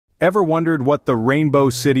Ever wondered what the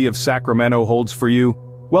rainbow city of Sacramento holds for you?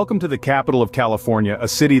 Welcome to the capital of California, a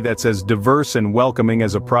city that's as diverse and welcoming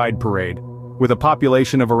as a pride parade. With a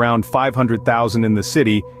population of around 500,000 in the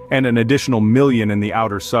city and an additional million in the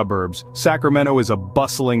outer suburbs, Sacramento is a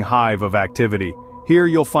bustling hive of activity. Here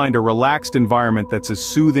you'll find a relaxed environment that's as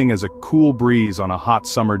soothing as a cool breeze on a hot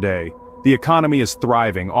summer day. The economy is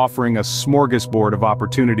thriving, offering a smorgasbord of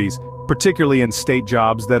opportunities, particularly in state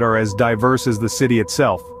jobs that are as diverse as the city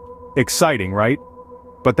itself. Exciting, right?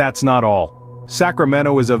 But that's not all.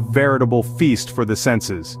 Sacramento is a veritable feast for the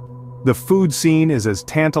senses. The food scene is as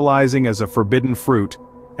tantalizing as a forbidden fruit,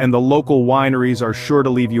 and the local wineries are sure to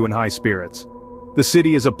leave you in high spirits. The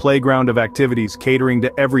city is a playground of activities catering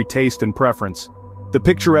to every taste and preference. The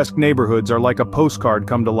picturesque neighborhoods are like a postcard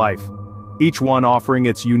come to life, each one offering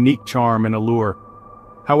its unique charm and allure.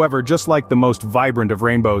 However, just like the most vibrant of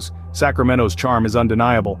rainbows, Sacramento's charm is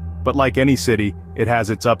undeniable, but like any city, it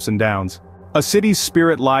has its ups and downs. A city's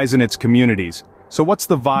spirit lies in its communities, so what's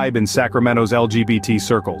the vibe in Sacramento's LGBT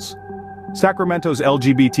circles? Sacramento's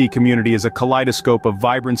LGBT community is a kaleidoscope of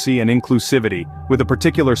vibrancy and inclusivity, with a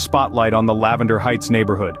particular spotlight on the Lavender Heights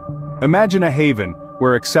neighborhood. Imagine a haven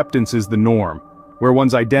where acceptance is the norm, where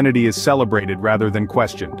one's identity is celebrated rather than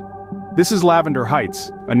questioned. This is Lavender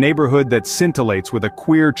Heights, a neighborhood that scintillates with a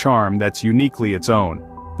queer charm that's uniquely its own.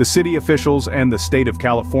 The city officials and the state of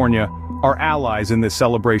California are allies in this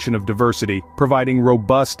celebration of diversity, providing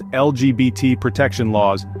robust LGBT protection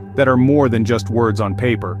laws that are more than just words on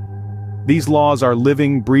paper. These laws are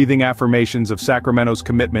living, breathing affirmations of Sacramento's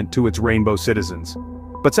commitment to its rainbow citizens.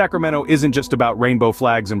 But Sacramento isn't just about rainbow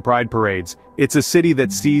flags and pride parades. It's a city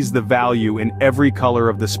that sees the value in every color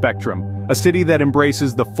of the spectrum, a city that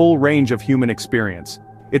embraces the full range of human experience.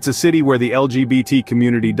 It's a city where the LGBT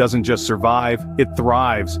community doesn't just survive, it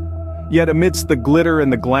thrives. Yet amidst the glitter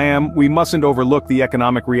and the glam, we mustn't overlook the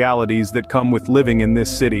economic realities that come with living in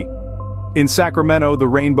this city. In Sacramento, the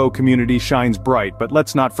rainbow community shines bright, but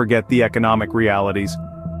let's not forget the economic realities.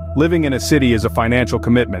 Living in a city is a financial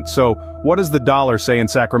commitment, so what does the dollar say in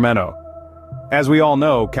Sacramento? As we all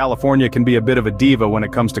know, California can be a bit of a diva when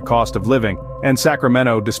it comes to cost of living, and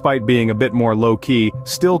Sacramento, despite being a bit more low-key,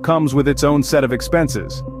 still comes with its own set of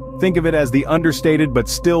expenses. Think of it as the understated but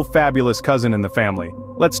still fabulous cousin in the family.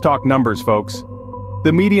 Let's talk numbers, folks.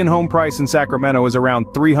 The median home price in Sacramento is around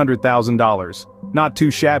 $300,000. Not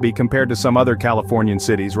too shabby compared to some other Californian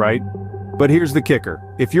cities, right? But here's the kicker.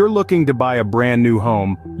 If you're looking to buy a brand new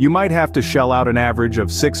home, you might have to shell out an average of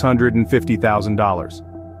 $650,000.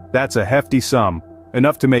 That's a hefty sum,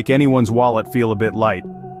 enough to make anyone's wallet feel a bit light.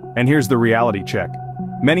 And here's the reality check.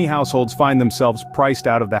 Many households find themselves priced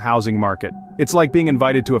out of the housing market. It's like being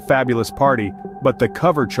invited to a fabulous party, but the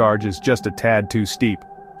cover charge is just a tad too steep.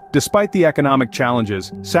 Despite the economic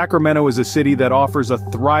challenges, Sacramento is a city that offers a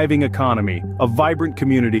thriving economy, a vibrant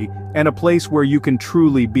community, and a place where you can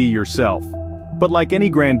truly be yourself. But like any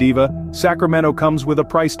grand diva, Sacramento comes with a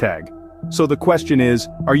price tag. So the question is,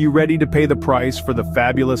 are you ready to pay the price for the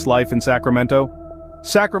fabulous life in Sacramento?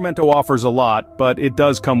 Sacramento offers a lot, but it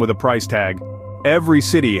does come with a price tag. Every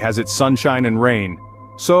city has its sunshine and rain.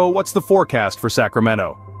 So what's the forecast for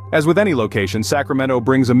Sacramento? As with any location, Sacramento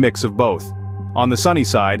brings a mix of both. On the sunny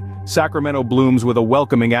side, Sacramento blooms with a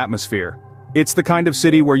welcoming atmosphere. It's the kind of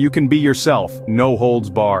city where you can be yourself, no holds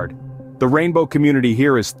barred. The rainbow community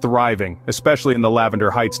here is thriving, especially in the Lavender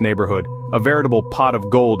Heights neighborhood, a veritable pot of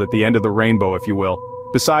gold at the end of the rainbow, if you will.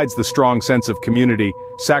 Besides the strong sense of community,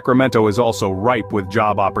 Sacramento is also ripe with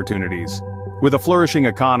job opportunities. With a flourishing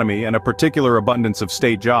economy and a particular abundance of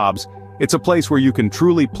state jobs, it's a place where you can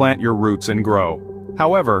truly plant your roots and grow.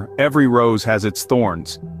 However, every rose has its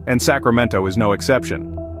thorns, and Sacramento is no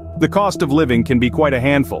exception. The cost of living can be quite a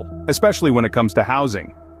handful, especially when it comes to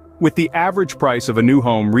housing. With the average price of a new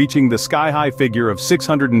home reaching the sky-high figure of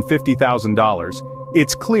 $650,000,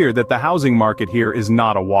 it's clear that the housing market here is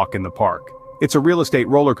not a walk in the park. It's a real estate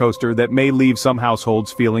roller coaster that may leave some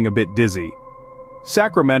households feeling a bit dizzy.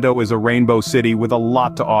 Sacramento is a rainbow city with a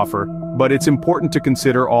lot to offer, but it's important to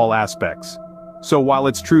consider all aspects. So while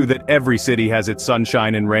it's true that every city has its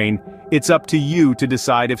sunshine and rain, it's up to you to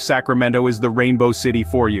decide if Sacramento is the rainbow city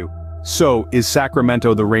for you. So, is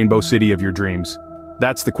Sacramento the rainbow city of your dreams?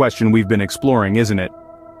 That's the question we've been exploring, isn't it?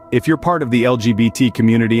 If you're part of the LGBT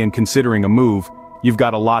community and considering a move, you've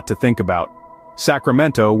got a lot to think about.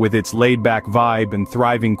 Sacramento, with its laid-back vibe and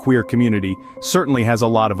thriving queer community, certainly has a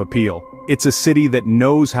lot of appeal. It's a city that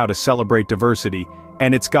knows how to celebrate diversity,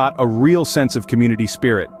 and it's got a real sense of community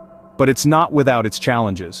spirit. But it's not without its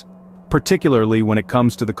challenges, particularly when it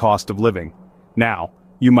comes to the cost of living. Now,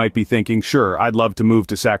 you might be thinking, sure, I'd love to move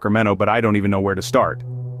to Sacramento, but I don't even know where to start.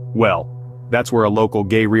 Well, That's where a local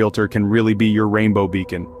gay realtor can really be your rainbow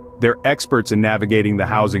beacon. They're experts in navigating the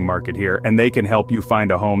housing market here, and they can help you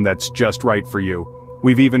find a home that's just right for you.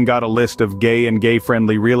 We've even got a list of gay and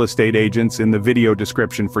gay-friendly real estate agents in the video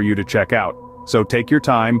description for you to check out. So take your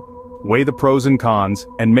time, weigh the pros and cons,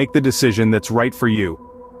 and make the decision that's right for you.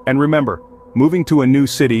 And remember, moving to a new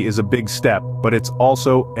city is a big step, but it's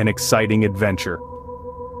also an exciting adventure.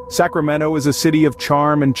 Sacramento is a city of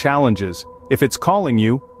charm and challenges. If it's calling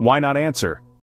you, why not answer?